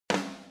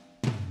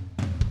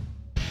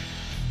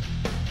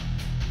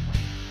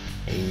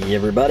Hey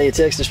everybody, it's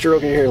Hex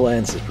Stroker here,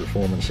 Lance's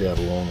Performance Shop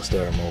along the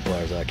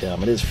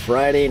StarMobiles.com. It is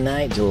Friday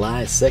night,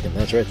 July 2nd.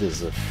 That's right,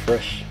 this is a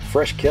fresh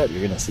cut.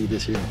 You're going to see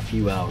this here in a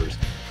few hours.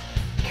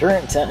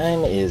 Current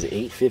time is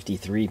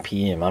 8:53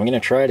 p.m. I'm going to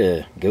try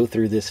to go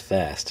through this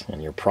fast,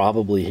 and you're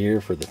probably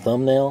here for the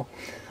thumbnail,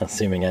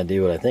 assuming I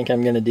do what I think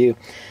I'm going to do.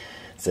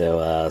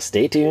 So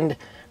stay tuned.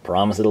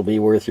 Promise it'll be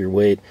worth your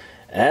wait.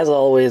 As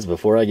always,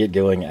 before I get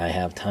going, I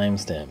have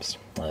timestamps.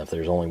 If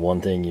there's only one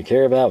thing you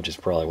care about, which is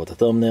probably what the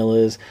thumbnail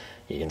is,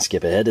 you can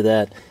skip ahead to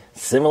that.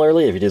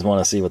 Similarly, if you just want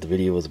to see what the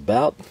video was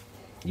about,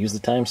 use the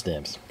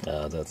timestamps.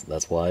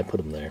 That's why I put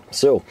them there.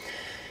 So,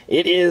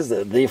 it is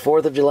the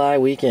 4th of July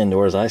weekend,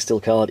 or as I still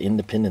call it,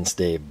 Independence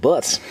Day.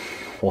 But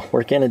what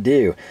we're going to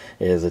do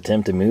is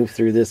attempt to move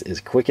through this as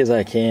quick as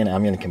I can.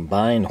 I'm going to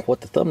combine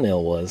what the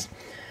thumbnail was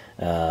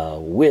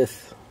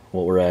with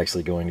what we're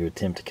actually going to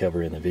attempt to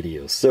cover in the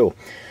video. So,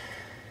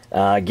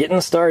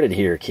 getting started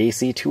here,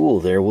 KC Tool,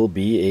 there will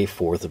be a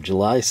 4th of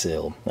July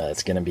sale.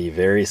 It's going to be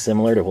very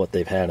similar to what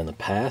they've had in the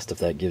past, if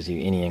that gives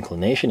you any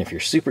inclination. If you're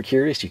super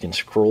curious, you can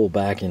scroll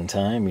back in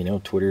time, you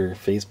know, Twitter,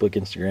 Facebook,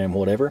 Instagram,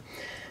 whatever,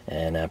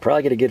 and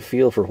probably get a good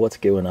feel for what's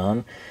going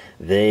on.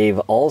 They've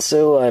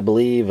also, I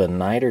believe, a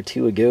night or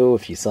two ago,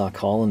 if you saw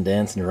Colin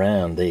dancing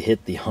around, they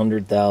hit the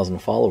 100,000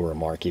 follower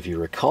mark. If you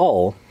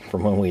recall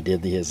from when we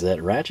did the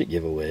Wiha Ratchet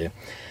giveaway,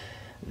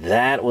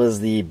 that was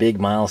the big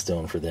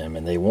milestone for them,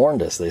 and they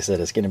warned us. They said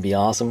it's going to be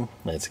awesome,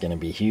 it's going to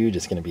be huge,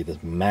 it's going to be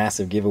this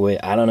massive giveaway.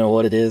 I don't know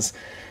what it is,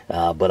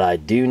 but I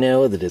do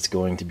know that it's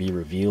going to be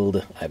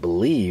revealed, I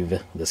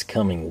believe, this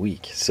coming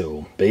week.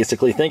 So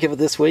basically think of it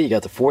this way: you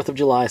got the 4th of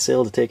July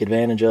sale to take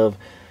advantage of,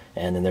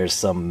 and then there's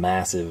some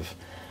massive,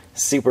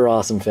 super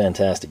awesome,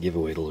 fantastic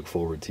giveaway to look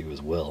forward to as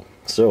well.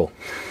 So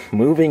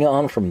moving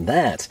on from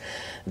that,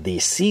 the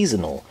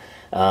seasonal.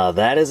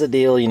 That is a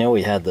deal, you know,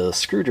 we had the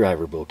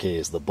screwdriver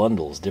bouquets, the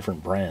bundles,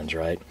 different brands,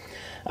 right?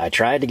 I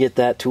tried to get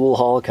that tool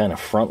haul kind of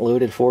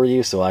front-loaded for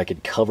you so I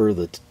could cover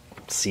the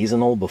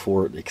seasonal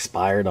before it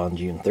expired on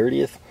June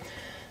 30th.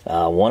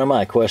 One of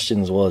my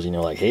questions was, you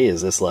know, like, hey,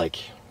 is this like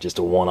just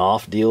a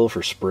one-off deal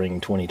for spring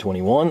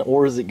 2021,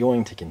 or is it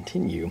going to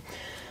continue?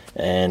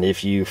 And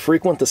if you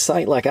frequent the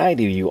site like I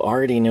do, you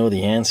already know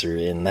the answer,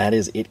 and that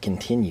is it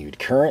continued.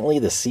 Currently,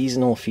 the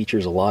seasonal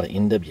features a lot of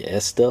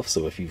NWS stuff,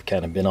 so if you've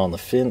kind of been on the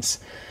fence,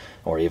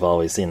 or you've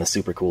always seen the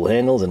super cool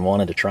handles and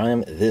wanted to try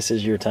them, this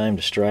is your time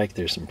to strike.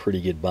 There's some pretty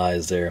good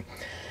buys there.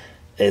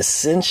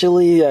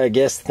 Essentially, I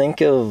guess,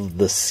 think of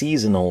the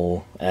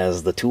seasonal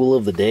as the tool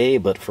of the day,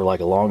 but for like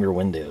a longer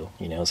window.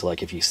 You know, so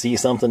like if you see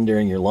something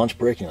during your lunch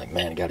break, and you're like,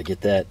 man, I got to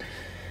get that.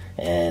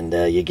 And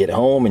you get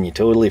home and you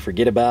totally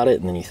forget about it,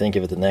 and then you think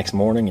of it the next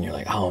morning and you're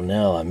like, oh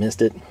no, I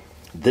missed it.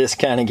 This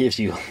kind of gives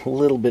you a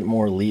little bit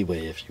more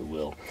leeway, if you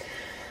will.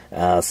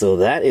 So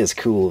that is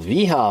cool.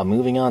 Wiha,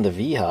 moving on to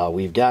Wiha,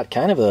 we've got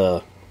kind of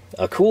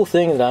a cool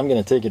thing that I'm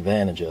going to take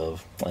advantage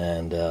of.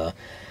 And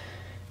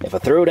if I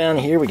throw down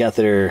here, we got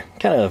their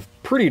kind of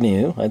pretty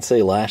new, I'd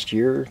say last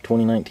year,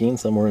 2019,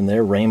 somewhere in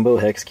there, rainbow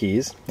hex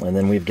keys. And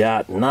then we've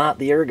got not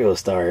the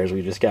ErgoStars,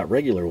 we just got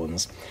regular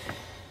ones.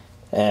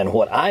 And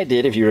what I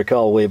did, if you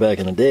recall way back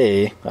in the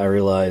day, I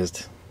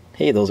realized,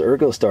 hey, those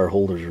ErgoStar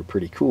holders are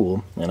pretty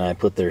cool, and I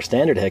put their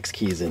standard hex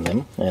keys in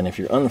them. And if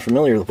you're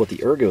unfamiliar with what the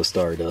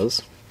ErgoStar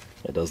does,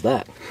 it does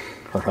that.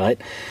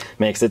 Alright?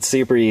 Makes it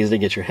super easy to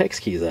get your hex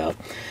keys out.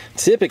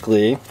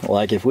 Typically,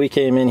 like if we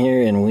came in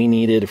here and we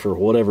needed, for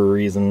whatever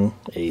reason,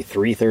 a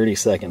 330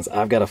 seconds,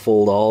 I've got to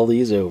fold all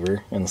these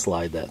over and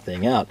slide that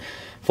thing out.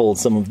 Fold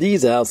some of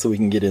these out so we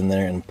can get in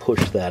there and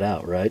push that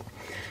out, right?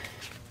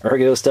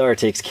 ErgoStar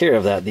takes care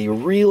of that. The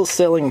real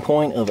selling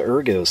point of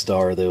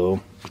ErgoStar,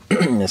 though,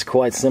 is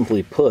quite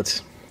simply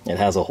put, it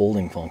has a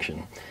holding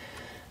function.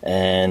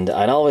 And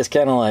I'd always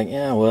kind of like,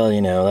 yeah, well,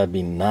 you know, that'd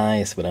be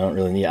nice, but I don't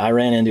really need it. I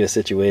ran into a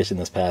situation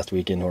this past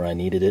weekend where I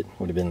needed it.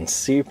 Would have been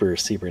super,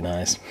 super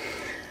nice.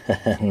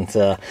 And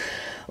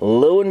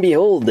lo and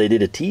behold, they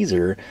did a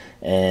teaser,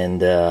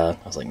 and I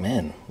was like,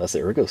 man, that's the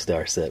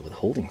ErgoStar set with a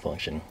holding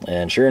function.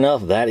 And sure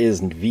enough, that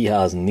is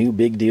Wiha's new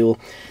big deal.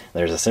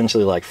 There's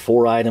essentially like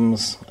 4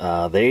 items.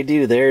 They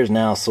do theirs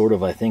now sort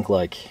of, I think,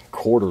 like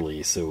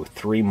quarterly, so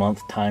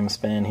 3-month time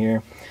span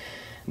here.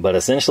 But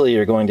essentially,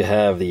 you're going to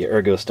have the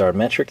ErgoStar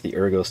metric, the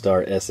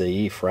ErgoStar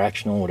SAE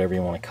fractional, whatever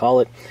you want to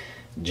call it,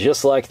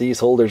 just like these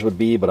holders would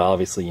be, but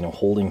obviously, you know,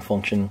 holding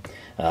function.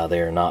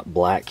 They are not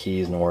black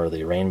keys, nor are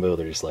they rainbow.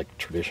 They're just like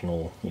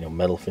traditional, you know,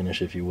 metal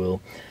finish, if you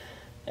will.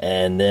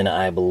 And then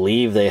I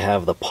believe they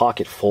have the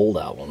pocket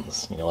fold-out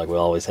ones, you know, like we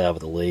always have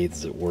with the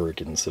lathes at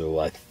work. And so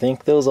I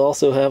think those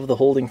also have the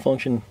holding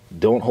function.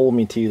 Don't hold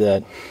me to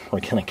that. We're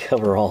going to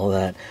cover all of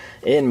that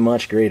in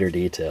much greater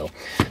detail.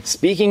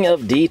 Speaking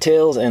of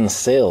details and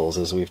sales,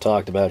 as we've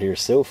talked about here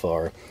so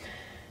far,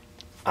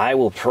 I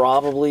will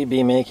probably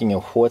be making a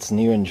What's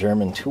New in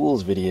German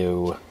Tools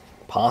video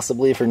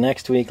possibly for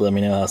next week. Let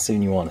me know how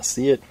soon you want to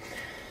see it.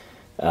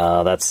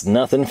 That's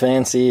nothing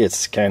fancy.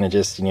 It's kind of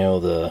just, you know,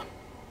 the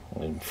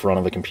in front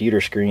of a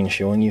computer screen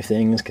showing you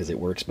things because it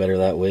works better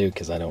that way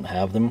because I don't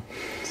have them,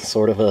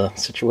 sort of a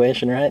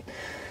situation, right?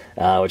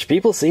 which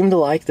people seem to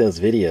like those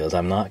videos.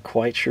 I'm not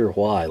quite sure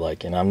why.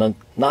 Like, and I'm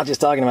not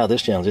just talking about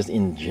this channel, just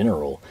in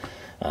general.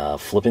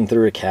 Flipping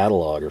through a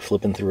catalog or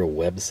flipping through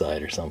a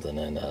website or something,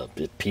 and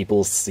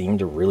people seem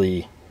to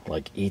really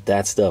like eat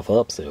that stuff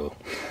up. So,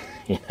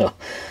 you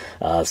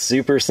know,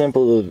 super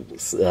simple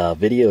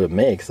video to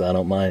make, so I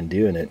don't mind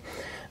doing it.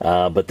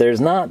 But there's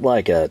not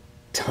like a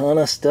ton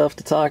of stuff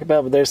to talk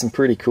about, but there's some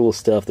pretty cool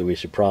stuff that we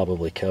should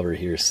probably cover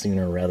here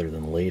sooner rather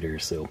than later.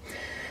 So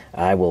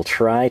I will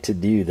try to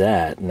do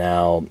that.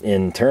 Now,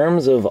 in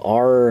terms of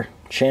our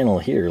channel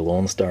here,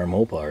 Lone Star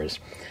Mopars,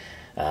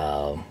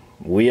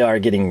 we are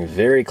getting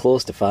very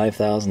close to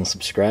 5,000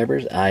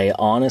 subscribers.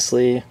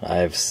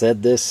 I've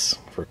said this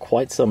for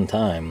quite some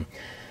time.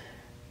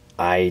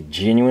 I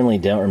genuinely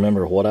don't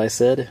remember what I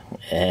said,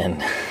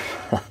 and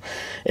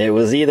it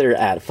was either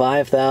at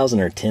 5,000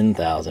 or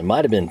 10,000.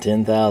 Might have been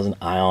 10,000.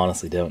 I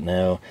honestly don't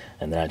know.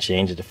 And then I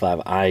changed it to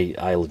 5.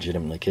 I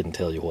legitimately couldn't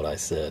tell you what I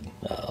said.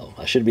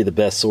 I should be the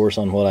best source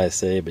on what I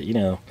say, but you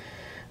know,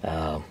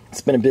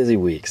 it's been a busy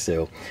week.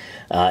 So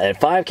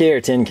at 5K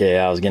or 10K,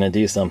 I was going to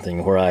do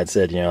something where I had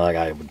said, you know, like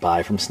I would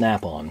buy from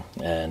Snap-on,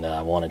 and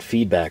I wanted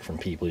feedback from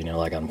people, you know,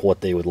 like on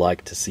what they would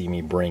like to see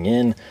me bring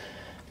in,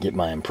 get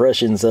my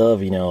impressions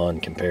of, you know, in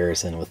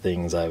comparison with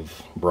things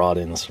I've brought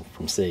in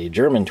from, say,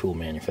 German tool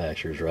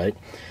manufacturers, right?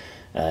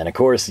 And of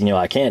course, you know,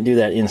 I can't do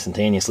that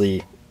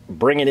instantaneously.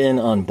 Bring it in,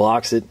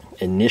 unbox it,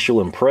 initial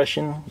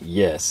impression,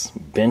 yes.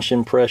 Bench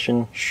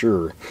impression,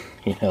 sure,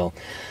 you know.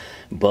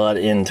 But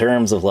in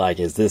terms of like,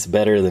 is this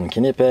better than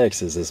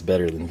Knipex? Is this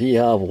better than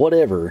Wiha?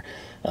 Whatever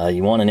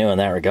you want to know in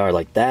that regard,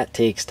 like that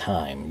takes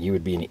time. You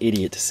would be an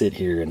idiot to sit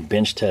here and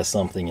bench test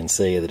something and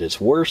say that it's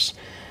worse,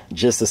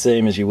 just the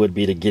same as you would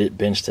be to get it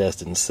bench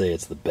tested and say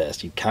it's the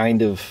best. You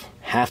kind of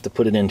have to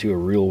put it into a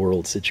real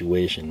world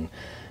situation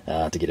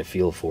to get a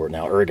feel for it.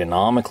 Now,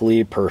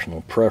 ergonomically,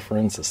 personal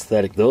preference,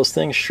 aesthetic, those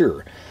things,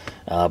 sure.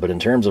 But in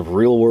terms of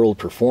real world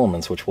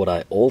performance, which what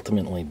I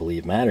ultimately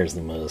believe matters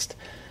the most,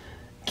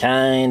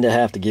 kind of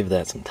have to give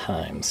that some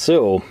time.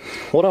 So,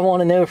 what I want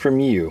to know from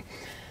you,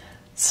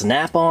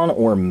 Snap-on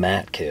or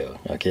Matco?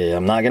 Okay,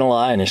 I'm not going to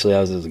lie, initially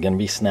I was going to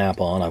be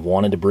Snap-on. I've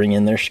wanted to bring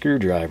in their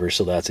screwdriver,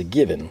 so that's a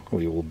given.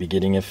 We will be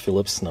getting a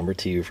Phillips number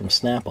 2 from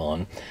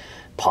Snap-on,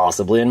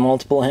 possibly in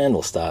multiple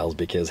handle styles,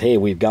 because, hey,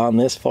 we've gone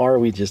this far,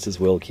 we just as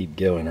well keep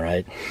going,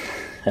 right?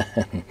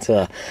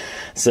 And,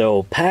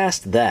 so,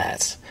 past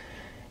that,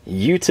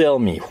 you tell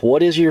me,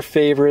 what is your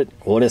favorite?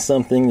 What is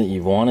something that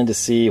you've wanted to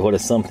see? What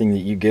is something that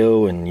you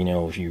go and, you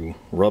know, if you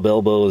rub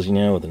elbows, you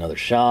know, with another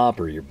shop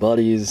or your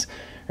buddies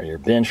or your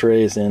bench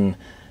racing?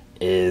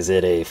 Is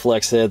it a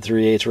flex head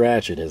 3/8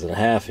 ratchet? Is it a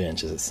 1/2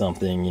 inch? Is it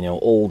something, you know,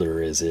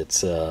 older? Is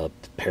it a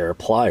pair of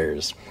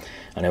pliers?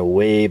 I know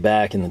way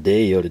back in the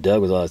day, Yoda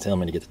Doug was always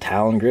telling me to get the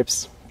Talon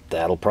grips.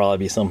 That'll probably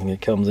be something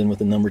that comes in with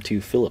the number 2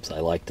 Phillips.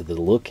 I liked the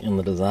look and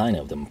the design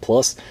of them.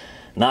 Plus,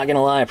 not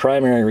gonna lie,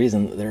 primary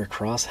reason, they're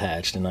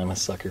cross-hatched, and I'm a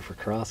sucker for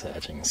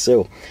cross-hatching.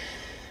 So,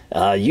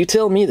 you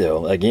tell me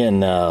though.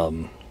 Again,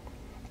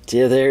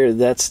 yeah,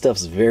 that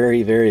stuff's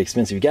very, very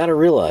expensive. You gotta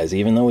realize,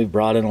 even though we've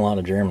brought in a lot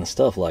of German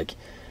stuff, like,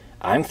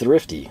 I'm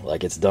thrifty.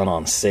 Like, it's done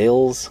on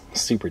sales,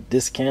 super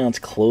discounts,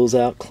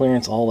 closeout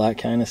clearance, all that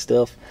kind of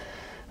stuff.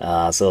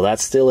 So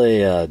that's still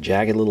a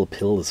jagged little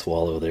pill to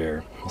swallow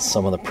there.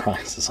 Some of the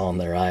prices on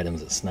their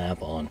items at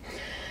Snap-on.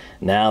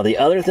 Now, the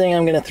other thing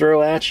I'm gonna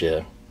throw at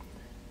you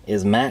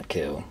is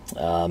Matco.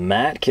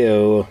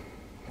 Matco,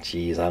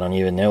 geez, I don't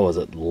even know, was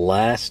it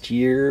last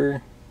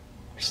year?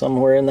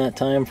 Somewhere in that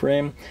time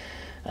frame?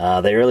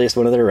 They released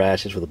one of their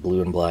ratchets with a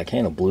blue and black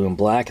handle. Blue and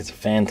black is a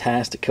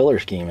fantastic color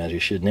scheme, as you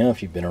should know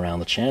if you've been around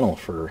the channel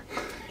for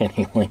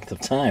any length of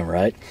time,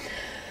 right?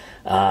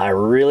 I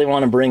really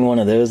want to bring one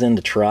of those in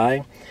to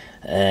try,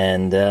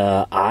 and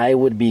I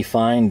would be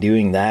fine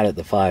doing that at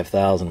the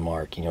 5,000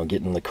 mark, you know,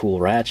 getting the cool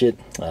ratchet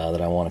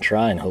that I want to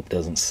try and hope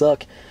doesn't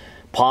suck.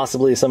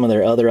 Possibly some of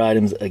their other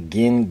items.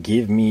 Again,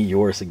 give me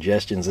your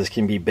suggestions. This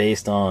can be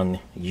based on,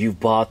 you've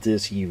bought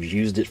this, you've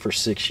used it for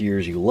 6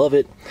 years, you love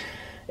it.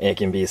 It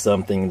can be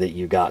something that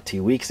you got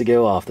 2 weeks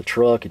ago off the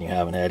truck and you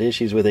haven't had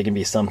issues with. It can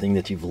be something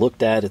that you've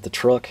looked at the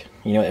truck,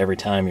 you know, every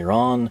time you're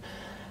on,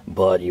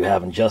 but you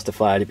haven't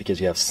justified it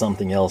because you have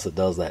something else that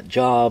does that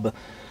job,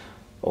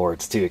 or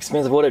it's too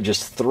expensive, whatever.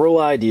 Just throw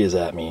ideas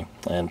at me,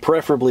 and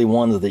preferably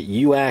ones that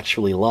you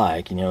actually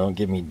like, you know, don't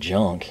give me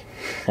junk.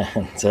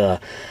 And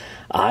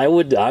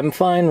I'm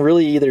fine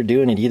really either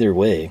doing it either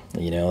way.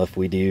 You know, if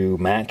we do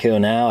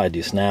Matco now, I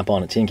do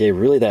Snap-on at 10K.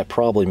 Really, that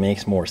probably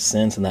makes more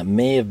sense, and that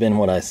may have been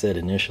what I said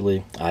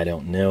initially. I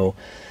don't know.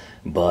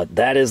 But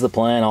that is the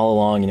plan all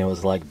along, you know,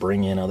 is like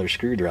bring in other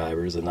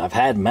screwdrivers. And I've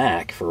had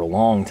Mac for a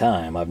long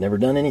time. I've never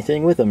done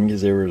anything with them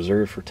because they were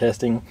reserved for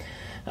testing.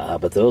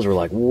 But those were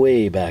like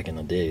way back in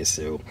the day.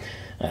 So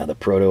the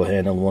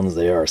proto-handled ones,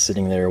 they are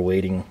sitting there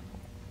waiting.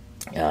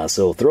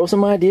 So throw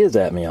some ideas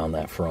at me on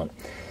that front.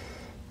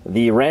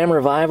 The RAM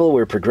Revival,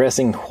 we're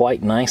progressing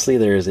quite nicely.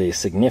 There's a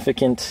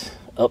significant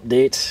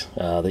update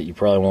that you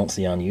probably won't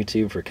see on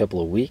YouTube for a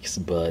couple of weeks,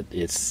 but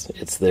it's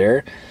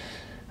there.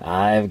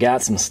 I've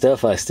got some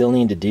stuff I still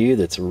need to do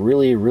that's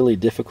really, really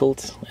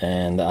difficult,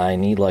 and I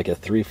need like a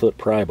 3-foot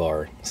pry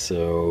bar.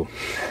 So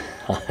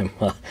I'm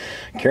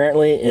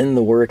currently in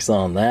the works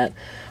on that.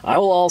 I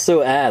will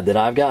also add that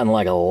I've gotten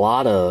like a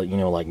lot of, you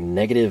know, like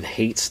negative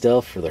hate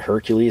stuff for the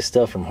Hercules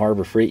stuff from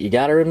Harbor Freight. You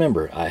gotta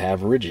remember, I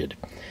have Rigid.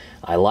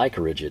 I like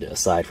Rigid.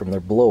 Aside from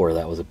their blower,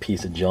 that was a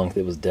piece of junk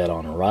that was dead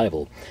on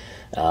arrival.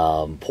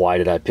 Why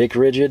did I pick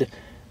Rigid?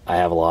 I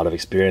have a lot of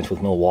experience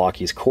with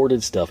Milwaukee's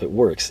corded stuff. It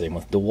works. Same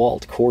with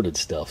DeWalt corded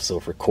stuff. So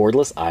for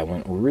cordless, I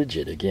went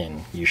Rigid.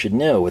 Again, you should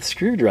know with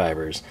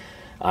screwdrivers,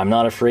 I'm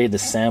not afraid to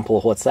sample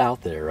what's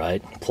out there,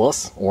 right?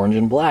 Plus, orange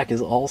and black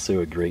is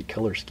also a great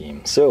color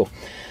scheme. So,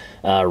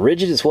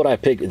 Rigid is what I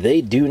picked.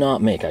 They do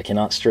not make, I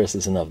cannot stress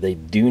this enough, they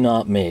do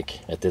not make,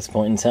 at this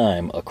point in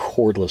time, a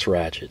cordless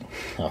ratchet,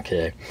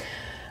 okay?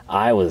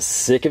 I was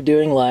sick of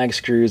doing lag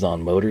screws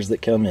on motors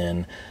that come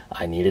in.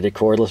 I needed a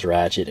cordless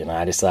ratchet, and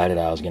I decided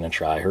I was going to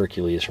try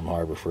Hercules from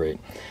Harbor Freight.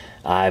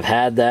 I've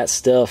had that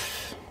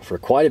stuff for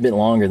quite a bit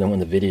longer than when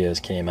the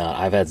videos came out.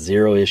 I've had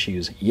zero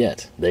issues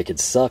yet. They could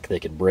suck, they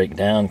could break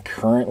down.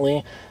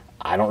 Currently,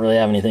 I don't really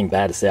have anything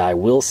bad to say. I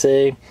will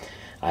say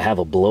I have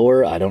a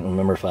blower. I don't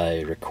remember if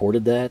I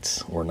recorded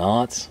that or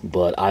not,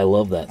 but I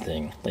love that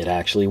thing. It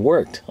actually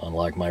worked,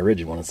 unlike my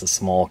Rigid one. It's a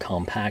small,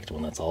 compact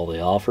one. That's all they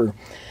offer.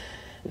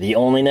 The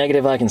only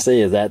negative I can say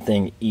is that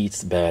thing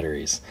eats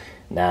batteries.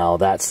 Now,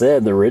 that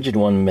said, the Rigid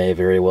one may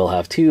very well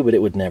have two, but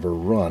it would never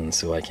run,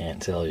 so I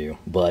can't tell you.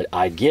 But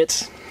I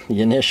get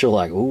the initial,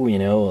 like, ooh, you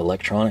know,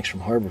 electronics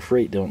from Harbor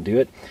Freight don't do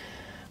it.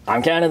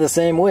 I'm kind of the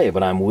same way,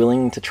 but I'm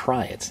willing to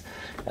try it.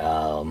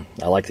 I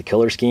like the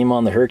color scheme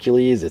on the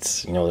Hercules.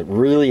 It's, you know, it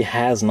really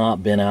has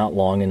not been out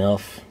long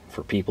enough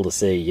for people to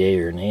say yay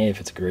or nay if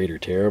it's great or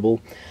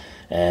terrible.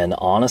 And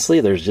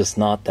honestly, there's just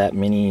not that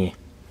many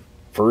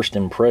first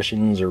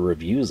impressions or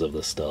reviews of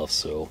the stuff,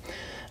 so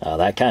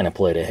that kind of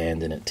played a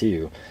hand in it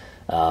too.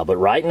 But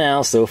right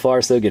now, so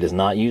far so good. It's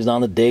not used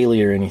on the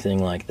daily or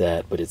anything like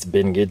that, but it's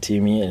been good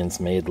to me, and it's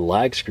made the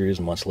lag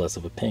screws much less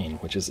of a pain,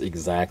 which is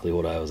exactly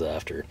what I was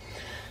after.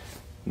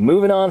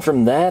 Moving on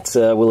from that,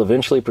 we'll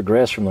eventually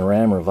progress from the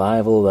RAM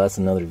Revival. That's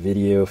another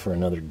video for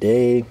another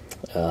day.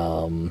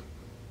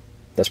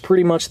 That's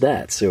pretty much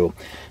that. So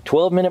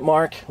 12-minute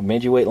mark,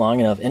 made you wait long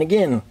enough. And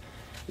again,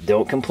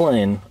 don't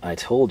complain. I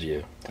told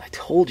you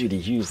to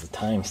use the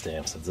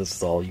timestamps if this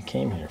is all you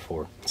came here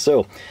for.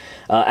 So,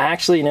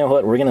 actually, you know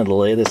what? We're going to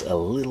delay this a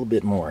little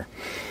bit more,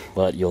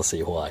 but you'll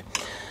see why.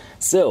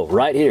 So,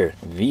 right here,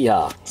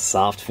 Wiha,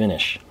 soft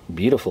finish.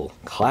 Beautiful,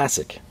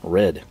 classic,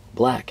 red,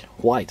 black,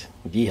 white,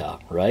 Wiha,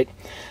 right?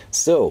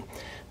 So,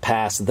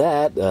 past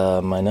that,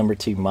 my number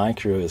 2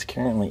 micro is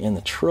currently in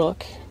the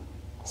truck.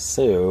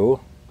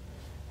 So,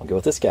 I'll go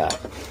with this guy.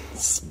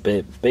 It's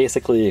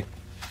basically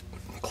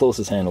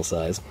closest handle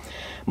size.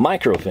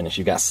 Micro finish.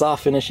 You got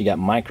soft finish, you got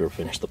micro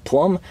finish. The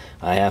plum,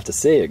 I have to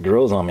say, it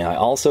grows on me. I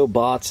also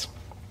bought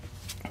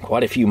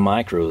quite a few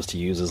micros to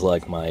use as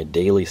like my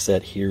daily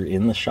set here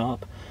in the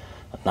shop.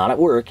 Not at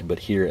work, but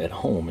here at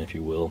home, if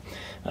you will,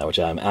 which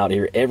I'm out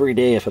here every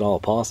day if at all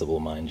possible,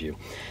 mind you.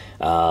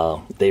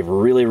 They've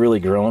really, really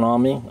grown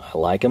on me. I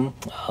like them.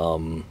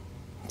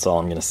 That's all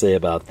I'm going to say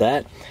about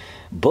that.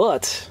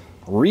 But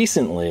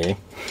recently,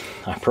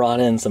 I brought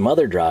in some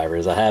other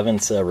drivers. I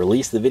haven't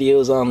released the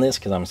videos on this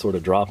because I'm sort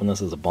of dropping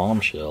this as a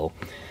bombshell.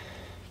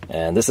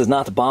 And this is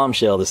not the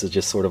bombshell, this is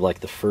just sort of like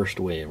the first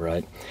wave,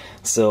 right?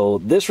 So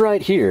this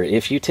right here,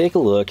 if you take a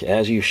look,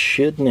 as you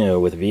should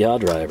know with Wiha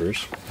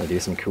drivers, they do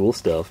some cool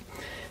stuff.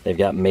 They've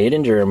got made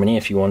in Germany.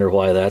 If you wonder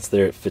why that's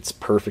there, it fits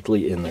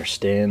perfectly in their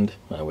stand,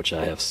 which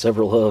I have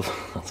several of.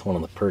 That's one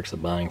of the perks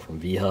of buying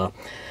from Wiha.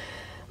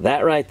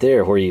 That right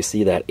there, where you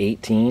see that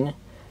 18,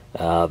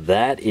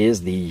 that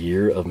is the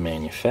year of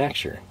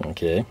manufacture,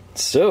 okay?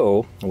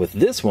 So, with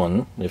this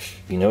one,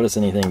 if you notice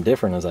anything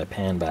different as I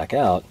pan back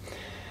out,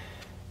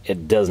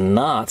 it does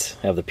not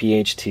have the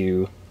PH2,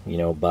 you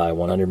know, by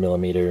 100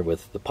 millimeter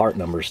with the part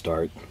number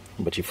start,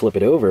 but you flip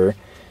it over,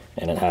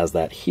 and it has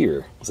that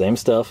here. Same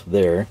stuff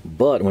there,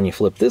 but when you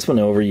flip this one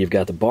over, you've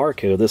got the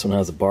barcode. This one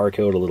has a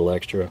barcode, a little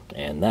extra,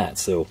 and that.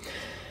 So,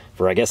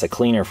 for, I guess, a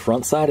cleaner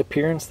front side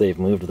appearance, they've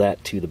moved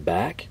that to the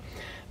back.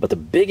 But the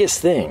biggest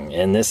thing,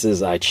 and this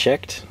is, I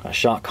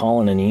shot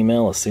Colin an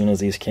email as soon as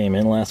these came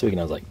in last week, and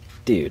I was like,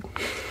 dude,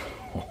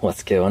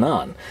 what's going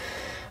on?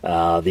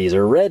 These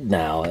are red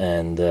now,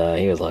 and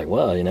he was like,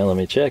 well, you know, let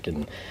me check.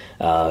 And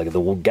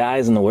the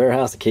guys in the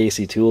warehouse, the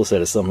KC Tool,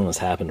 said it's something that's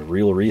happened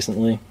real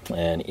recently.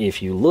 And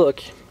if you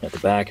look at the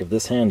back of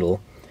this handle,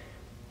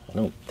 I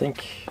don't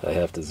think I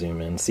have to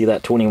zoom in. See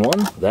that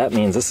 21? That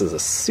means this is a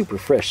super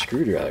fresh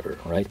screwdriver,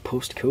 right?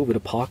 Post-COVID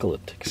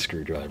apocalyptic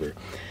screwdriver.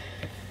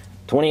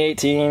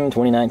 2018,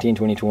 2019,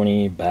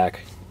 2020, back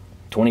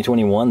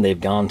 2021,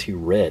 they've gone to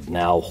red.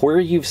 Now, where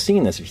you've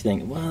seen this, if you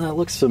think, well, that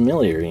looks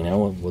familiar, you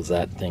know, was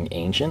that thing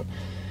ancient?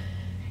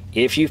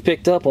 If you've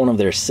picked up one of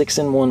their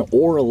 6-in-1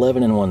 or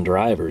 11-in-1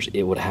 drivers,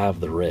 it would have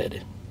the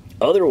red.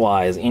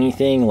 Otherwise,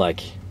 anything like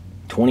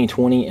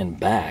 2020 and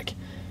back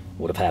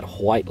would have had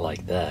white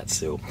like that.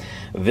 So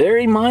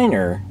very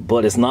minor,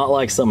 but it's not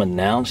like some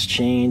announced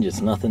change.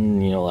 It's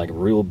nothing, you know, like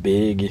real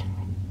big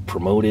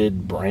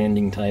promoted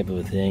branding type of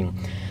a thing.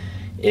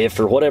 If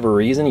for whatever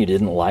reason you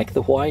didn't like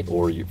the white,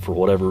 or for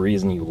whatever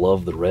reason you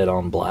love the red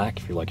on black,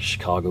 if you're like a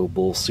Chicago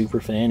Bulls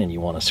super fan and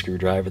you want a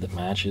screwdriver that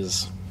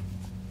matches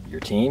your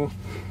team,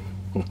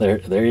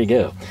 there you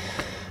go.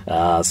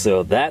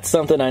 So that's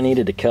something I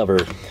needed to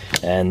cover.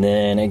 And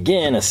then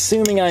again,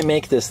 assuming I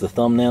make this the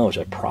thumbnail, which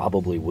I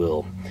probably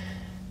will,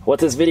 what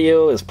this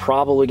video is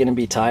probably going to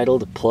be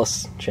titled,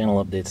 plus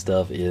channel update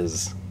stuff,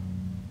 is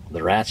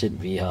the Ratchet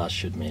Wiha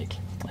should make.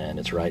 And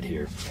it's right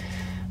here.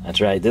 That's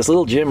right, this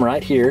little gem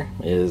right here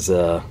is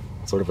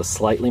sort of a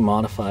slightly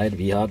modified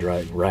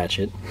Wiha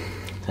Ratchet.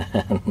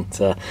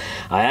 And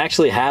I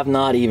actually have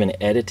not even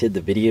edited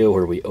the video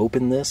where we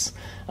open this,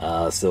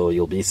 so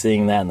you'll be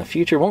seeing that in the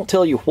future. Won't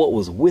tell you what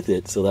was with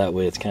it, so that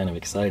way it's kind of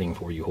exciting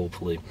for you,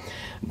 hopefully.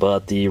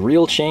 But the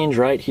real change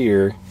right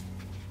here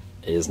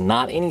is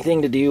not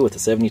anything to do with the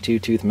 72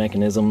 tooth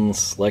mechanism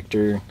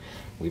selector.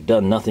 We've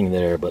done nothing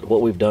there, but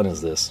what we've done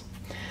is this.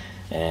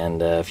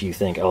 And if you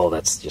think, oh,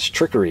 that's just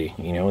trickery,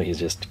 you know, he's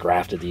just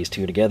grafted these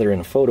two together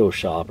in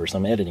Photoshop or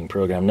some editing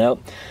program.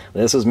 Nope,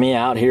 this was me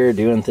out here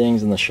doing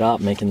things in the shop,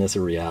 making this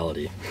a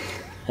reality.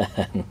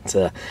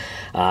 And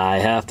I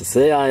have to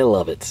say I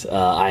love it.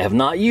 I have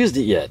not used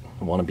it yet.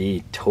 I want to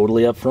be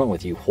totally upfront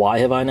with you. Why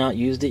have I not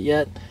used it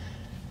yet?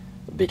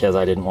 Because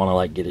I didn't want to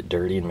like get it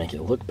dirty and make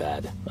it look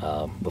bad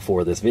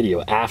before this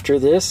video. After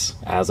this,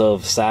 as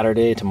of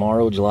Saturday,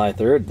 tomorrow, July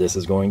 3rd, this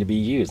is going to be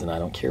used, and I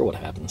don't care what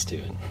happens to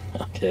it.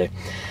 Okay.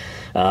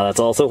 That's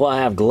also why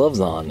I have gloves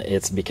on.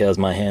 It's because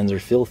my hands are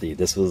filthy.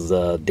 This was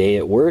a day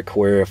at work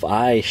where if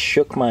I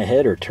shook my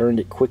head or turned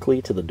it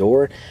quickly to the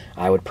door,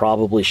 I would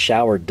probably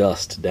shower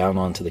dust down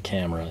onto the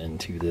camera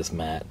into this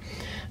mat.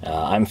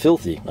 I'm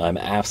filthy. I'm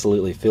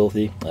absolutely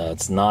filthy.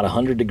 It's not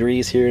 100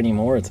 degrees here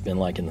anymore. It's been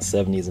like in the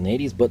 70s and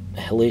 80s, but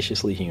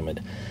hellaciously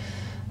humid.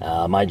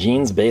 My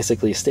jeans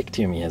basically stick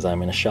to me as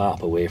I'm in a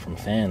shop away from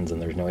fans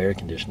and there's no air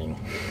conditioning.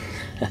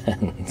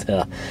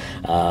 And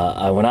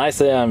when I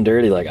say I'm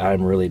dirty, like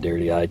I'm really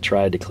dirty. I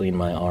tried to clean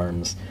my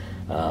arms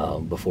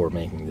before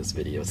making this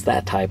video. It's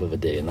that type of a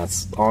day, and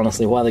that's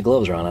honestly why the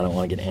gloves are on. I don't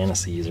want to get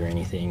anise or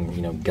anything,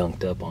 you know,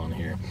 gunked up on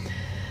here.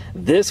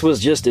 This was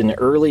just an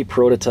early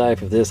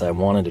prototype of this. I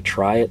wanted to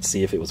try it,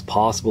 see if it was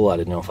possible. I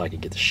didn't know if I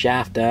could get the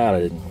shaft out. I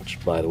didn't, which,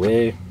 by the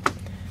way,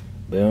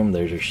 boom,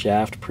 there's your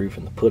shaft, proof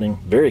in the pudding.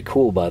 Very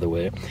cool, by the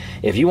way.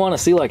 If you want to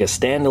see like a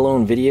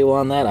standalone video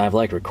on that, I've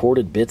like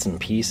recorded bits and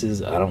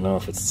pieces. I don't know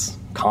if it's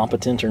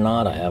competent or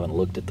not. I haven't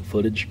looked at the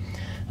footage.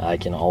 I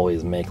can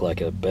always make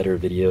like a better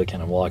video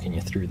kind of walking you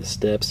through the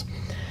steps.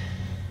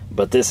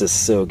 But this is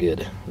so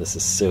good. This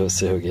is so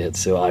good.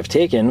 So I've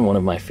taken one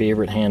of my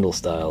favorite handle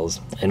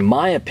styles. In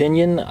my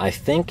opinion, I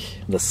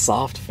think the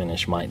soft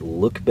finish might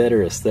look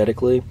better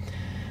aesthetically,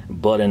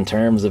 but in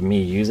terms of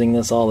me using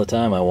this all the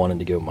time, I wanted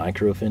to go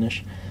micro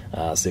finish.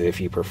 So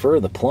if you prefer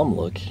the plum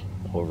look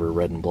over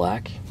red and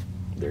black,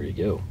 there you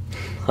go.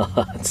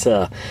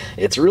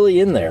 It's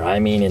really in there. I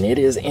mean, and it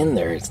is in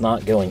there. It's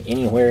not going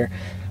anywhere.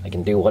 I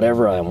can do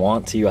whatever I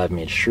want to. I've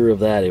made sure of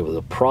that. It was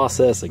a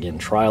process, again,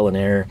 trial and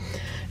error.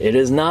 It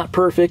is not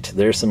perfect.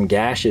 There's some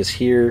gashes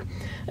here.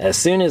 As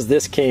soon as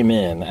this came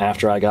in,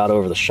 after I got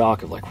over the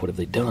shock of like, what have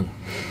they done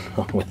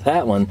with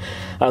that one,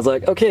 I was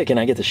like, okay, can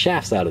I get the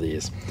shafts out of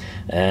these?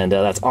 And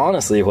that's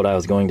honestly what I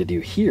was going to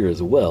do here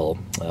as well.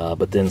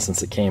 But then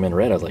since it came in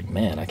red, I was like,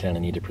 man, I kind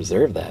of need to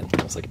preserve that.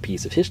 It's like a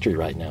piece of history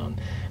right now.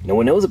 And no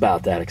one knows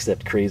about that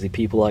except crazy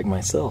people like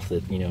myself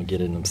that, you know,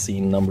 get an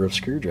obscene number of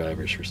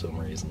screwdrivers for some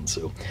reason.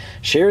 So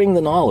sharing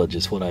the knowledge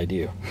is what I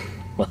do.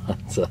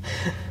 So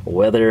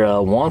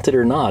whether wanted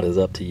or not is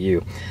up to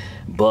you.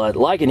 But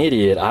like an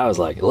idiot, I was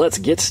like, let's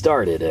get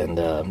started.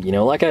 And you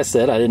know, like I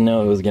said, I didn't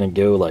know it was going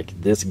to go like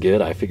this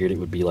good. I figured it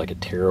would be like a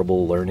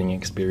terrible learning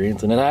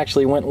experience, and it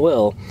actually went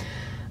well.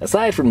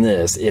 Aside from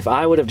this, if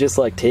I would have just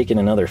like taken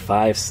another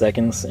 5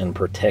 seconds and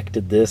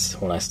protected this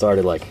when I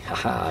started, like,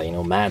 haha, you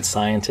know, mad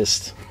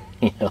scientist,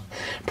 you know,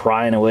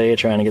 prying away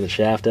trying to get the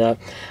shaft out,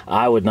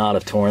 I would not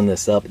have torn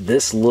this up.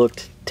 This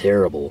looked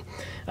terrible.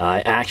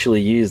 I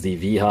actually used the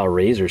Wiha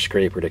razor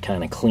scraper to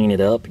kind of clean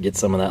it up, get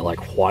some of that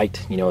like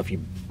white, you know, if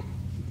you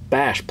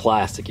bash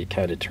plastic it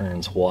kind of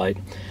turns white,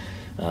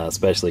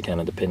 especially kind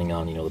of depending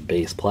on, you know, the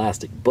base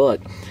plastic, but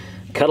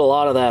cut a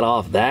lot of that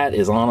off. That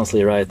is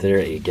honestly right there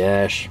a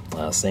gash.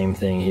 Same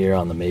thing here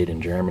on the Made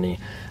in Germany.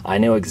 I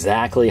know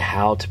exactly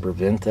how to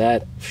prevent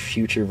that.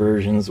 Future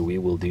versions we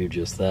will do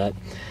just that,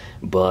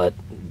 but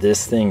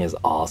this thing is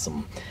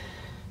awesome.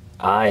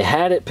 I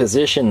had it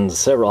positioned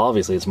several,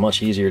 obviously it's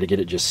much easier to get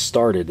it just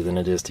started than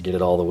it is to get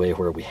it all the way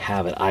where we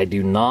have it. I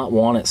do not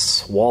want it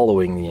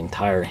swallowing the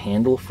entire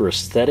handle for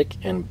aesthetic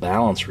and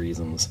balance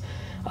reasons.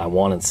 I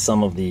wanted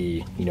some of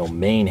the, you know,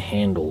 main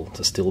handle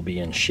to still be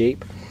in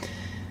shape.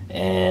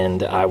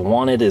 And I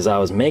wanted, as I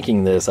was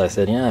making this, I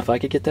said, yeah, if I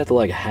could get that to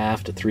like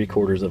 1/2 to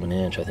 3/4 of an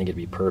inch, I think it'd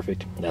be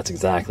perfect. That's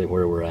exactly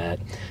where we're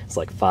at. It's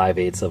like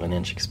 5/8 of an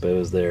inch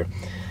exposed there.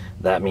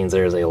 That means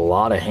there's a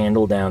lot of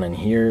handle down in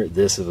here.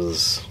 This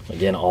was,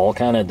 again, all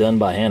kind of done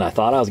by hand. I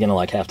thought I was gonna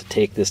like have to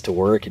take this to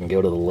work and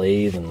go to the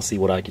lathe and see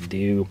what I could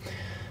do.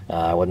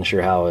 I wasn't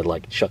sure how I'd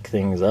like chuck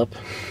things up,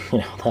 you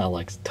know, without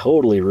like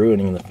totally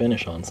ruining the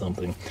finish on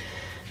something.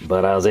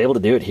 But I was able to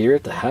do it here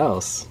at the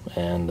house,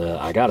 and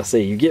I gotta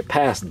say, you get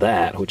past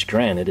that, which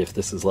granted, if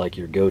this is like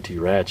your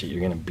go-to ratchet,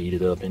 you're gonna beat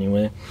it up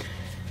anyway.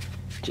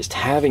 Just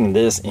having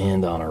this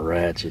end on a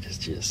ratchet is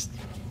just,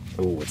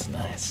 oh, it's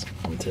nice,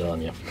 I'm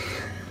telling you.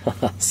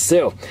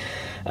 So,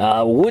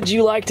 would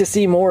you like to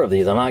see more of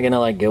these? I'm not gonna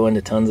like go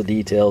into tons of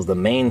details. The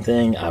main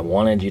thing, I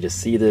wanted you to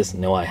see this,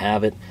 know I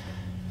have it.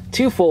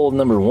 Twofold.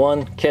 Number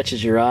one,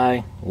 catches your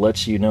eye,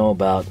 lets you know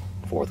about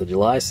 4th of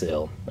July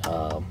sale,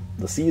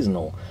 the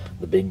seasonal,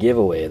 the big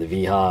giveaway, the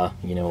Wiha,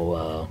 you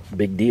know,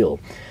 big deal.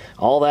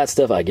 All that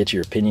stuff, I get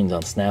your opinions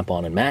on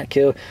Snap-on and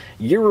Matco.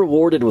 You're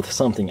rewarded with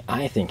something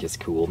I think is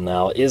cool.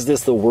 Now, is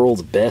this the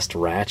world's best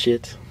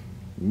ratchet?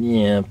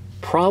 Yeah,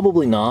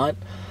 probably not.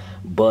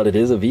 But it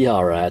is a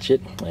Wiha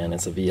ratchet, and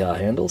it's a Wiha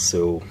handle,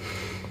 so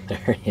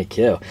there you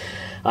go.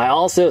 I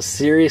also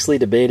seriously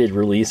debated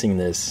releasing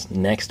this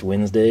next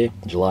Wednesday,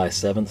 July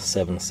 7th,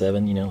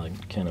 7/7, you know,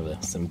 like kind of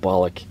a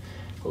symbolic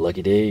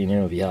lucky day, you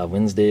know, Wiha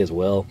Wednesday as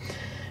well.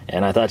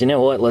 And I thought, you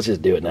know what, let's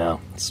just do it now.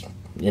 It's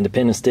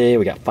Independence Day,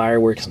 we got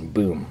fireworks, and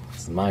boom,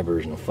 this is my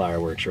version of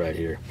fireworks right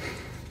here.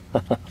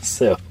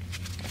 So,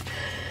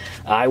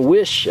 I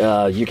wish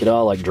you could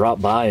all like drop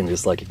by and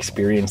just like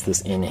experience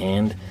this in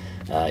hand.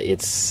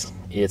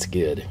 It's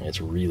good. It's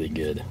really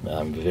good.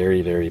 I'm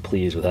very, very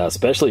pleased with how,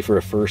 especially for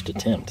a first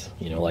attempt.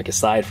 You know, like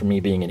aside from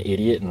me being an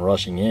idiot and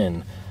rushing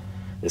in,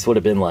 this would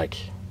have been like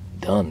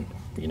done,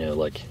 you know,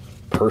 like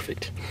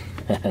perfect.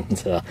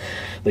 And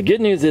the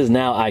good news is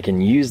now I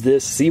can use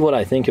this, see what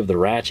I think of the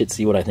ratchet,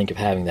 see what I think of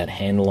having that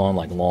handle on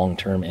like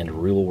long-term and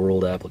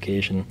real-world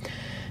application,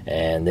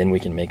 and then we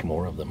can make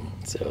more of them.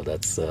 So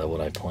that's what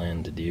I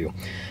plan to do.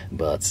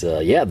 But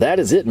yeah, that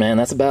is it, man.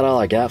 That's about all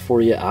I got for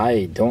you.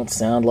 I don't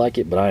sound like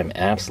it, but I am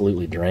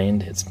absolutely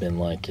drained. It's been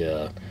like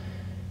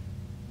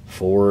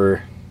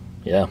 4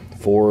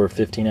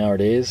 15-hour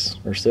days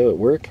or so at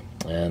work,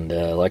 and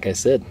like I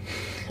said,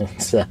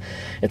 it's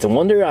a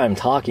wonder I'm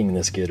talking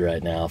this good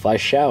right now. If I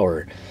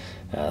shower,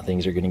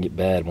 things are gonna get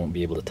bad. Won't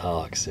be able to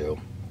talk. So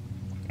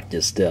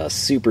just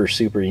super,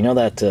 you know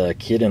that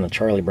kid in the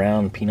Charlie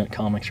Brown Peanut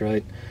comics,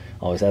 right?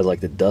 Always has like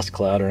the dust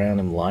cloud around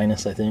him,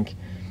 Linus, I think.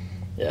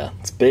 Yeah,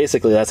 it's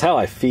basically, that's how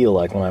I feel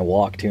like when I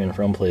walk to and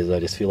from places. I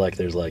just feel like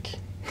there's like,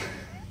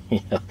 you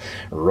know,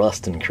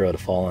 rust and crud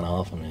falling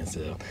off of me.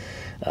 So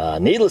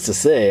needless to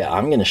say,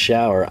 I'm gonna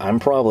shower. I'm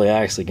probably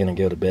actually gonna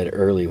go to bed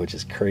early, which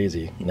is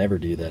crazy. Never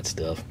do that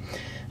stuff.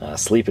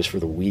 Sleep is for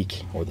the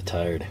weak or the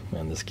tired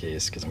in this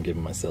case, because I'm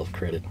giving myself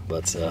credit.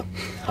 But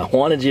I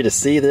wanted you to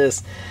see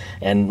this,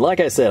 and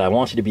like I said, I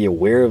want you to be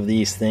aware of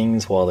these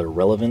things while they're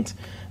relevant.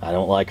 I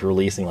don't like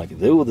releasing like,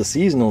 oh, the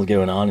seasonal is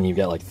going on and you've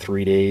got like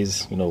 3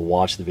 days, you know, to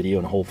watch the video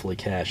and hopefully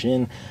cash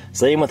in.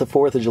 Same with the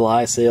 4th of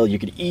July sale. You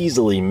could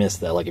easily miss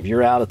that. Like if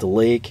you're out at the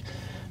lake,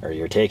 or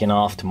you're taking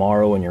off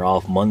tomorrow and you're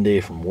off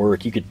Monday from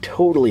work, you could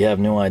totally have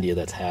no idea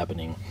that's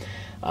happening.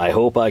 I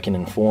hope I can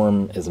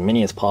inform as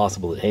many as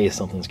possible that, hey,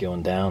 something's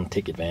going down,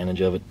 take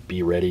advantage of it,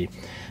 be ready.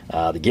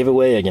 The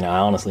giveaway, again, I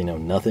honestly know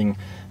nothing.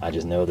 I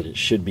just know that it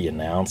should be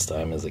announced.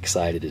 I'm as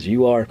excited as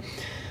you are.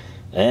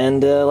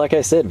 And like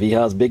I said,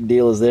 Wiha's Big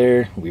Deal is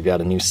there. We've got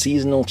a new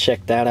seasonal.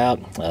 Check that out.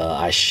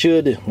 I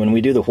should, when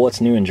we do the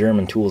What's New in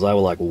German tools, I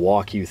will like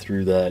walk you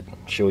through that,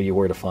 show you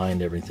where to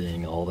find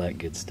everything, all that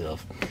good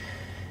stuff.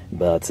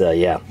 But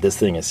yeah, this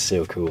thing is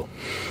so cool.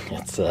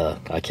 It's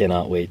I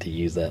cannot wait to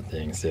use that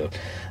thing. So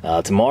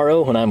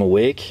tomorrow when I'm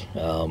awake,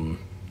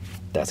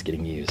 that's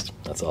getting used.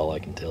 That's all I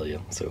can tell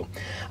you. So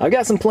I've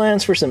got some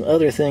plans for some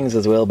other things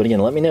as well, but again,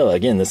 let me know.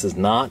 Again, this is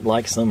not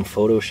like some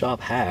Photoshop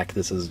hack.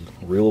 This is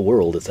real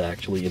world. It's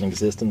actually in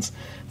existence,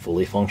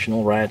 fully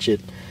functional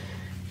ratchet,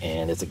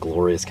 and it's a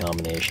glorious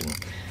combination.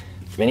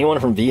 If anyone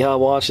from Wiha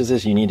watches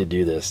this, you need to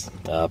do this.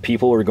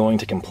 People are going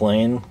to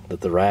complain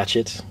that the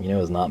ratchet, you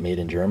know, is not made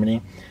in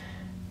Germany.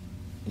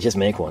 Just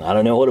make one. I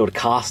don't know what it would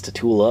cost to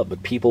tool up,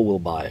 but people will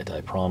buy it. I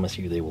promise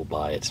you they will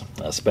buy it,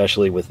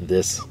 especially with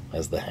this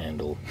as the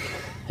handle.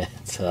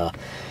 It's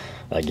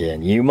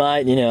again, you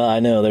might, you know,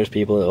 I know there's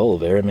people that, oh,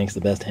 Vera makes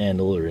the best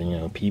handle, or, you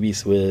know, PB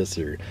Swiss,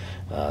 or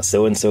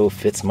so-and-so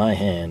fits my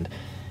hand.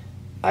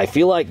 I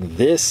feel like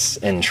this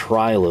and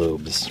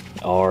trilobes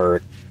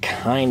are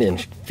kind of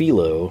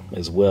philo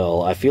as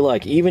well. I feel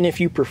like even if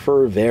you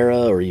prefer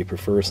Vera or you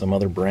prefer some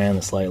other brand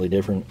that's slightly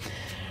different,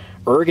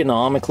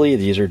 ergonomically,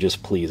 these are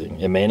just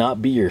pleasing. It may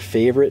not be your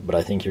favorite, but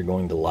I think you're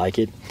going to like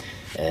it.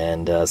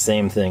 And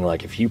same thing,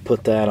 like if you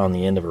put that on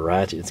the end of a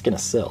ratchet, it's going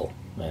to sell.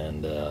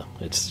 And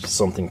it's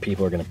something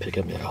people are going to pick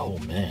up and be like, oh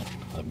man,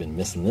 I've been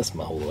missing this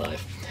my whole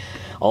life.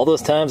 All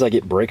those times I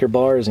get breaker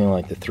bars, you know,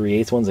 like the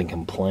 3/8 ones, and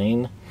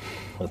complain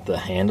that the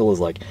handle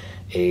is like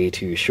A,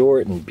 too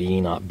short, and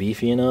B, not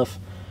beefy enough.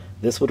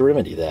 this would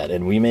remedy that,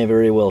 and we may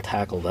very well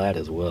tackle that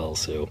as well.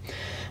 So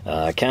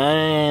I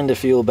kind of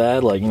feel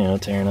bad, like, you know,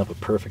 tearing up a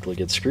perfectly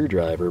good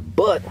screwdriver,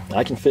 but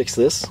I can fix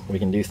this. We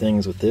can do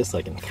things with this.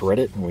 I can thread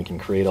it, and we can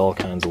create all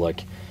kinds of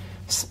like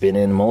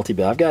spin-in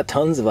multi-bit. I've got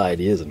tons of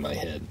ideas in my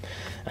head.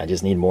 I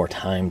just need more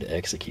time to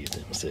execute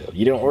them, so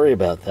you don't worry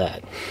about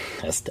that.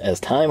 As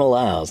time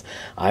allows,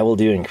 I will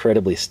do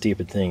incredibly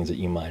stupid things that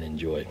you might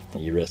enjoy.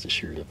 You rest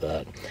assured of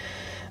that.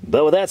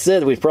 But with that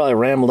said, we've probably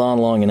rambled on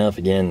long enough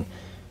again.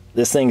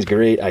 This thing's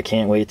great. I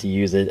can't wait to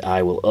use it.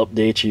 I will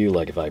update you,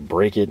 like if I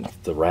break it,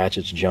 if the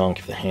ratchet's junk,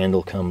 if the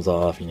handle comes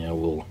off, you know,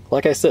 we'll,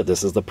 like I said,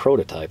 this is the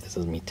prototype. This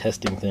is me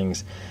testing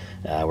things.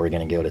 We're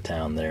going to go to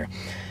town there.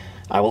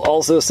 I will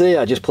also say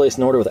I just placed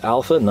an order with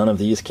Alpha. None of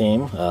these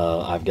came.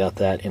 I've got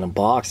that in a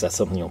box. That's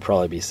something you'll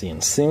probably be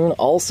seeing soon.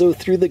 Also,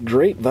 through the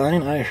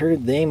grapevine, I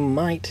heard they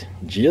might,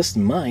 just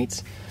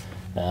might,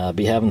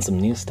 be having some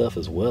new stuff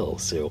as well.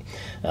 So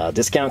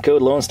discount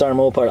code Lone Star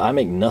Mopar. I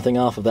make nothing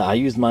off of that. I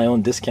used my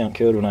own discount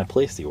code when I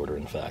placed the order,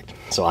 in fact,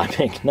 so I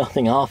make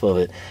nothing off of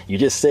it. You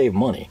just save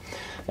money.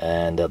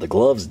 And the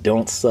gloves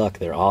don't suck.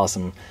 They're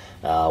awesome.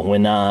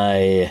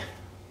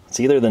 It's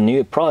either the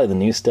new, probably the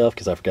new stuff,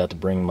 because I forgot to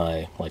bring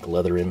my like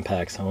leather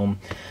impacts home,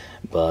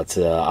 but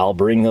I'll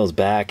bring those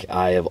back.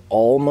 I have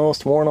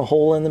almost worn a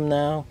hole in them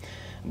now,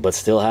 but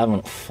still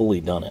haven't fully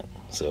done it.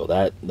 So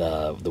that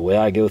the way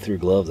I go through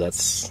gloves,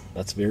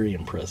 that's very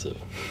impressive.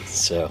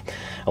 So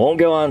I won't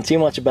go on too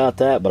much about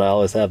that, but I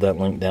always have that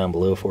link down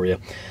below for you.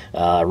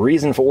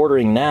 Reason for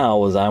ordering now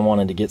was I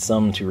wanted to get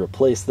some to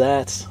replace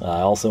that. I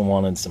also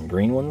wanted some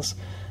green ones,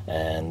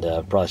 and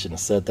probably shouldn't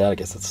have said that. I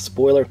guess that's a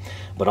spoiler.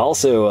 But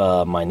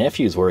also my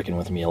nephew's working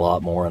with me a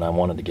lot more, and I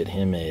wanted to get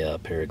him a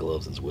pair of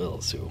gloves as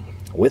well. So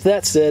with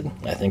that said,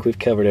 I think we've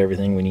covered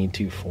everything we need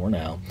to for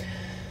now.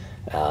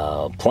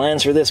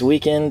 Plans for this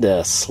weekend: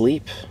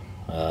 sleep.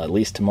 At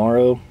least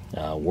tomorrow,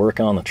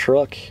 work on the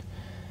truck.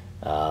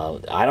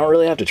 I don't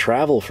really have to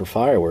travel for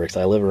fireworks.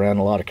 I live around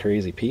a lot of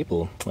crazy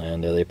people,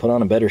 and they put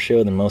on a better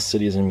show than most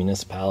cities and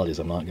municipalities,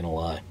 I'm not gonna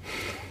lie.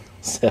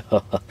 So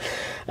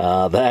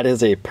that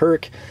is a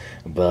perk.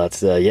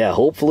 But yeah,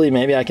 hopefully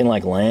maybe I can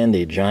like land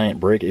a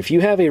giant breaker. If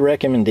you have a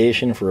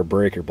recommendation for a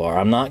breaker bar,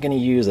 I'm not going to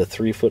use a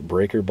 3-foot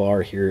breaker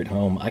bar here at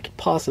home. I could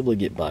possibly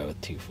get by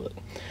with 2-foot.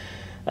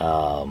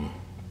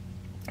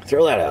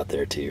 Throw that out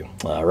there too.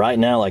 Right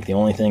now, like the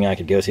only thing I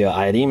could go to,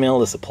 I had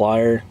emailed a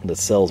supplier that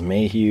sells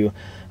Mayhew.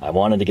 I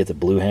wanted to get the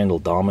blue handle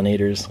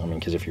Dominators. I mean,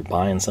 because if you're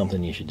buying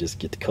something, you should just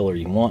get the color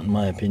you want, in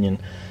my opinion.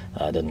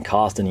 It doesn't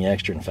cost any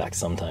extra. In fact,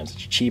 sometimes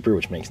it's cheaper,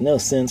 which makes no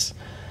sense.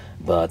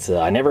 But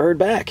I never heard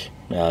back.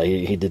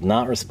 He did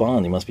not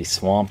respond. He must be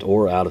swamped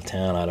or out of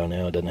town. I don't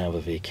know. It doesn't have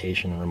a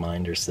vacation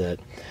reminder set.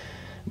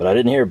 But I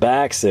didn't hear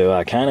back, so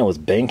I kind of was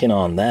banking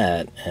on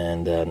that.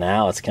 And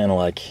now it's kind of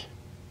like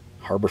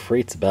Harbor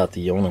Freight's about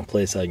the only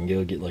place I can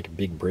go get like a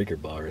big breaker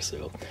bar.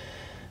 So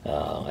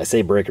I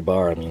say breaker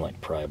bar, I mean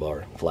like pry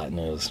bar, flat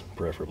nose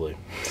preferably.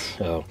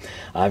 So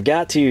I've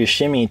got to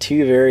shimmy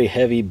 2 very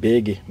heavy,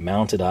 big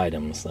mounted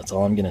items. That's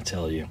all I'm going to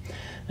tell you.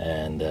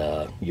 And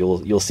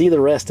you'll see the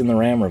rest in the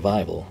Ram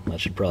Revival. I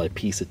should probably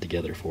piece it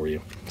together for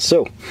you.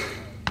 So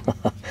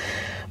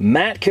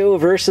Matco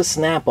versus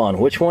Snap-on.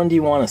 Which one do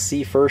you want to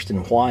see first,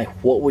 and why?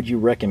 What would you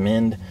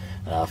recommend?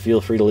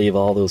 Feel free to leave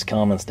all those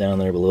comments down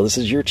there below. This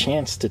is your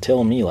chance to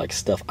tell me like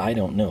stuff I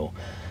don't know.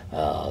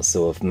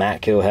 So if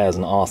Matco has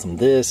an awesome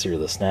this, or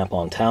the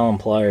Snap-on Talon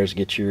pliers,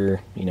 get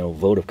your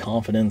vote of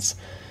confidence.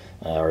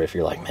 Or if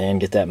you're like, man,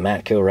 get that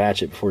Matco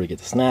ratchet before you get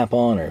the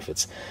Snap-on. Or if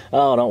it's,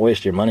 oh, don't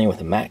waste your money with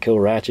the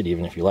Matco ratchet.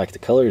 Even if you like the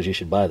colors, you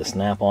should buy the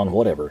Snap-on,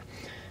 whatever.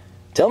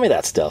 Tell me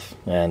that stuff,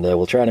 and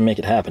we'll try to make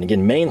it happen.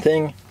 Again, main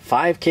thing,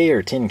 5K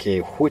or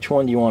 10K, which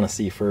one do you want to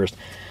see first?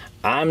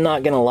 I'm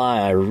not going to lie,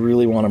 I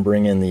really want to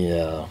bring in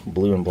the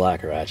blue and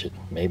black ratchet.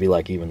 Maybe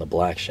like even the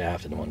black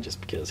shafted one,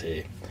 just because,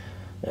 hey,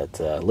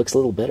 that looks a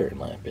little better in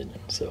my opinion.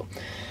 So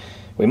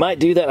we might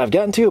do that. I've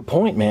gotten to a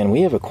point, man,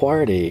 we have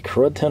acquired a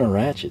crud ton of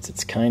ratchets.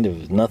 It's kind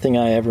of nothing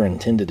I ever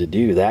intended to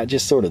do. That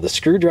just sort of, the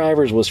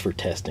screwdrivers was for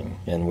testing.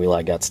 And we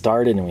like got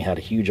started and we had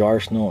a huge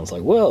arsenal. And it's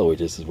like, well, we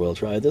just as well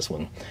try this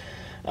one.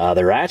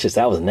 The ratchets,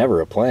 that was never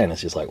a plan.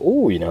 It's just like,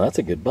 oh, that's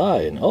a good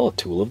buy. And oh,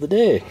 tool of the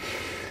day.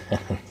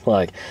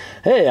 Like,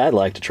 hey, I'd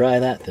like to try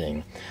that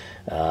thing.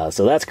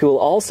 So that's cool.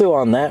 Also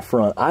on that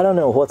front, I don't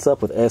know what's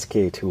up with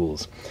SK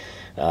Tools.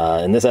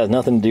 And this has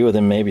nothing to do with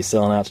them maybe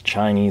selling out to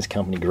Chinese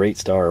company, Great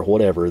Star or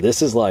whatever.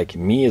 This is like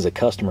me as a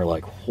customer,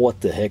 like, what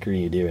the heck are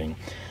you doing?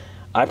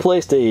 I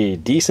placed a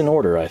decent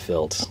order, I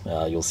felt.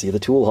 You'll see the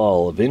tool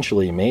haul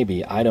eventually,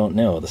 maybe. I don't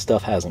know. The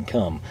stuff hasn't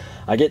come.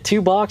 I get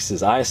 2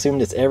 boxes. I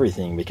assumed it's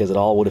everything because it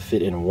all would have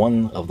fit in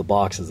one of the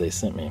boxes they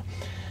sent me.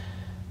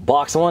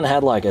 Box 1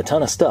 had like a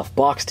ton of stuff.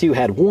 Box 2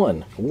 had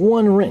one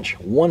wrench.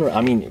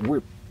 I mean,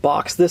 we're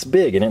box this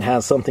big, and it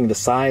has something the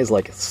size,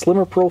 like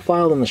slimmer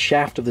profile than the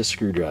shaft of this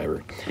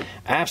screwdriver.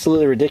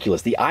 Absolutely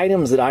ridiculous. The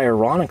items that I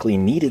ironically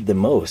needed the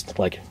most,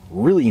 like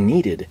really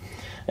needed,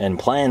 and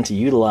planned to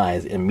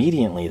utilize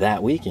immediately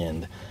that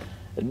weekend,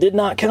 did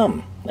not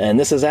come. And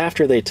this is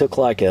after they took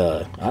like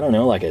a, I don't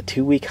know, like a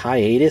 2-week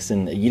hiatus,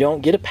 and you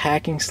don't get a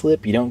packing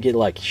slip, you don't get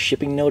like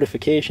shipping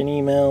notification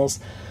emails.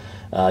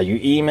 You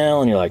email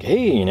and you're like,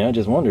 hey, you know,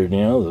 just wondered, you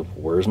know,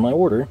 where's my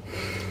order?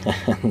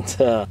 And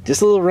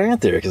just a little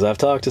rant there, because I've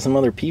talked to some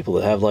other people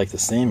that have like the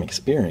same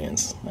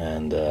experience,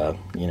 and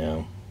you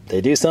know, they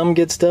do some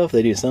good stuff,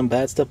 they do some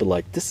bad stuff, but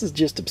like, this is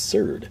just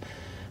absurd.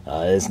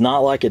 It's not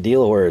like a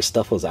deal where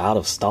stuff was out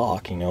of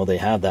stock. You know, they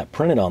have that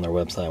printed on their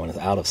website when it's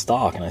out of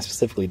stock, and I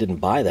specifically didn't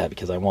buy that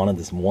because I wanted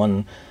this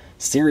one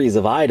series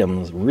of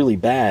items really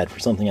bad for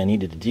something I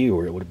needed to do,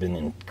 where it would have been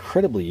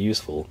incredibly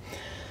useful.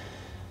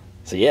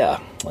 So yeah,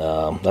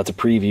 that's a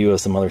preview of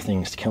some other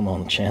things to come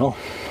on the channel.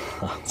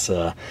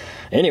 So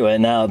anyway,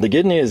 now the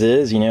good news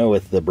is, you know,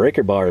 with the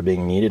breaker bar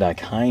being needed, I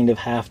kind of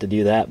have to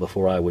do that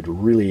before I would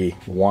really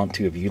want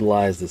to have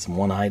utilized this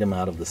one item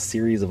out of the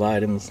series of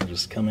items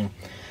just coming.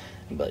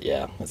 But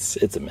yeah,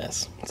 it's a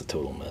mess. It's a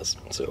total mess.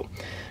 So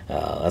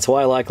that's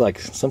why I like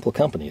simple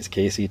companies,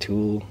 KC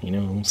Tool, you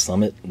know,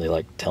 Summit. They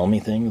like tell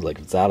me things like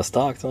if it's out of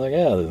stock. So I'm like,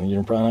 yeah,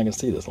 you're probably not gonna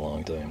see this in a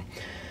long time.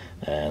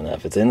 And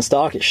if it's in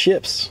stock, it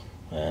ships.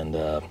 And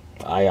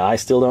I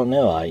still don't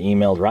know. I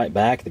emailed right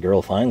back. The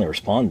girl finally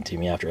responded to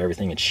me after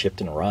everything had shipped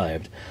and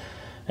arrived.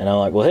 And I'm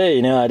like, well, hey,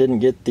 you know, I didn't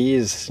get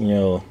these, you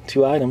know,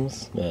 2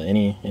 items.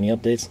 Any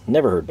updates?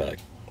 Never heard back.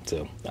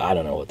 So I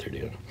don't know what they're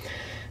doing.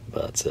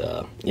 But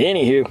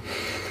anywho,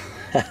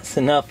 that's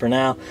enough for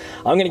now.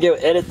 I'm going to go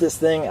edit this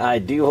thing. I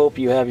do hope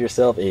you have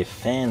yourself a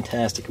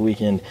fantastic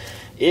weekend.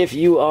 If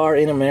you are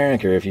in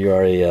America, or if you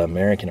are a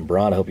American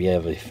abroad, I hope you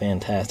have a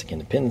fantastic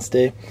Independence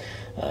Day.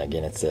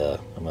 Again,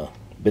 I'm a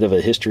bit of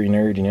a history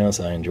nerd, you know,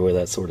 so I enjoy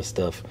that sort of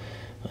stuff.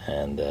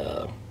 And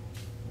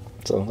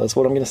so that's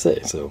what I'm going to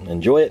say. So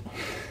enjoy it,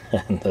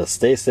 and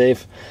stay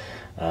safe.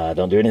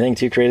 Don't do anything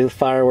too creative with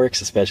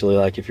fireworks, especially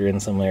like if you're in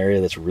some area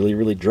that's really,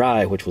 really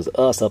dry, which was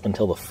us up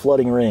until the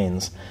flooding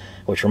rains.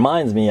 Which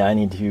reminds me, I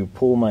need to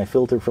pull my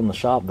filter from the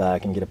shop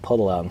vac and get a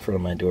puddle out in front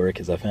of my door,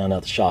 because I found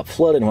out the shop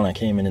flooded when I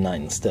came in tonight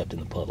and stepped in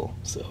the puddle.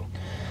 So,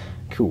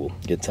 cool.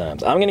 Good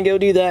times. I'm going to go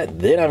do that.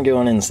 Then I'm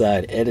going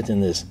inside,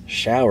 editing this,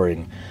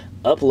 showering,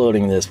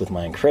 uploading this with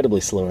my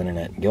incredibly slow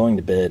internet, going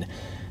to bed,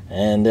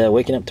 and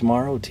waking up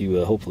tomorrow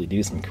to hopefully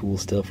do some cool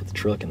stuff with the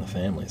truck and the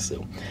family.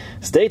 So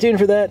stay tuned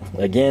for that.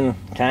 Again,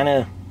 kind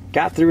of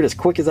got through it as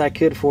quick as I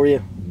could for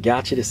you.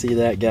 Got you to see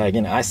that guy.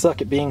 Again, I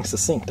suck at being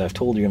succinct. I've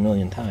told you a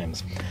million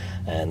times.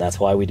 And that's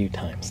why we do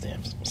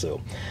timestamps.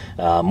 So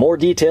more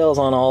details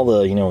on all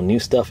the, you know, new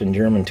stuff in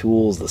German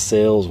tools, the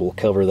sales, we'll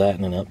cover that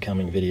in an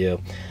upcoming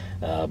video.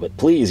 But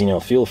please, you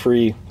know, feel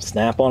free,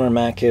 snap on or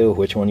Matco,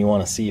 which one you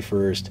want to see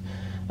first,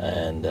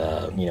 and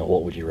you know,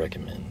 what would you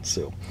recommend.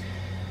 So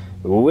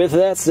with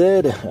that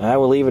said, I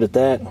will leave it at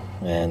that,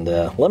 and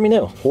let me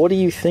know, what do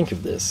you think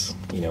of this?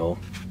 You know,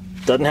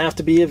 doesn't have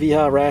to be a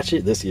Wiha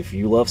ratchet. This, if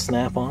you love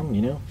snap-on,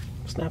 you know,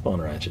 snap-on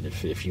ratchet.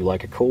 If you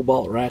like a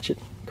cobalt ratchet,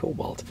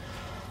 cobalt.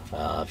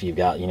 If you've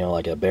got, you know,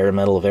 like a bare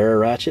metal Vera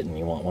ratchet and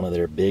you want one of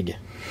their big,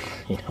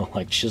 you know,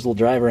 like chisel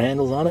driver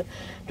handles on it,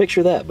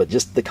 picture that, but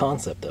just the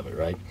concept of it,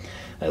 right?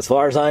 As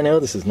far as I know,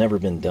 this has never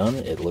been done.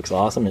 It looks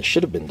awesome. It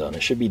should have been done.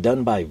 It should be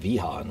done by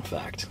Wiha, in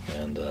fact,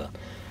 and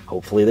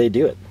hopefully they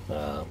do it.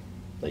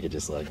 They could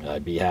just, like,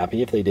 I'd be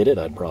happy if they did it.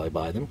 I'd probably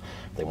buy them.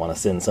 If they want to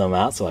send some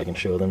out so I can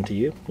show them to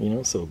you, you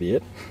know, so be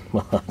it.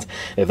 But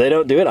if they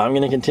don't do it, I'm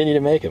going to continue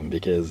to make them,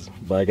 because,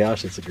 by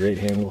gosh, it's a great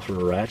handle for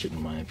a ratchet,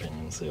 in my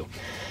opinion. So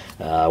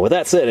with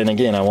that said, and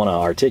again, I want to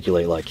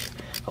articulate, like,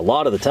 a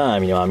lot of the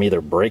time, you know, I'm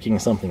either breaking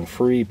something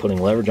free,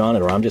 putting leverage on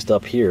it, or I'm just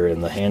up here,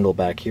 and the handle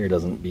back here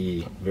doesn't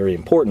be very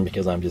important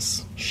because I'm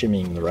just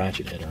shimmying the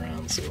ratchet head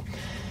around. So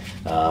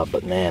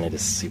but man, it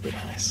is super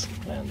nice,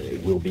 and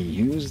it will be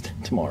used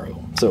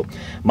tomorrow. So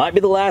might be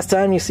the last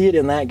time you see it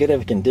in that good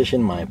of a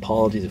condition. My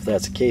apologies if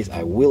that's the case.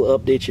 I will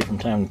update you from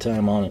time to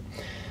time on it.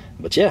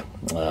 But yeah,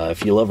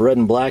 if you love red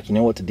and black, you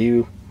know what to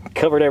do.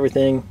 Covered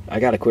everything. I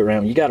gotta quit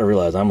rambling. You gotta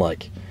realize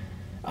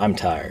I'm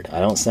tired. I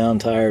don't sound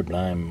tired, but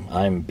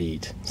I'm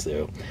beat.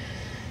 So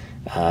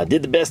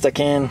did the best I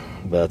can,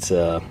 but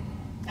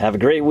have a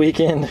great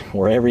weekend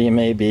wherever you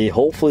may be.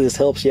 Hopefully this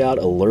helps you out,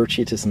 alerts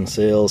you to some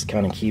sales,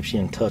 kind of keeps you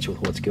in touch with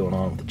what's going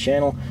on with the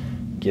channel,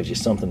 gives you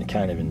something to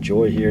kind of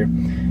enjoy here.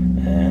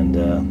 And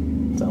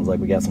sounds like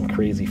we got some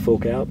crazy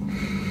folk out.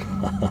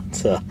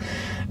 So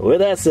with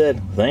that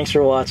said, thanks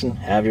for watching.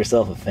 Have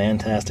yourself a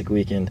fantastic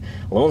weekend.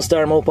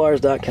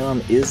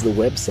 LoneStarMopars.com is the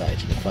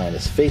website. You can find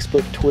us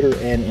Facebook, Twitter,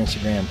 and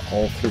Instagram,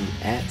 all three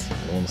at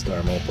Lone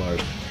Star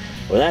Mopars.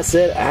 With that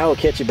said, I will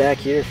catch you back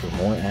here for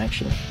more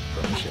action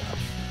from the shop.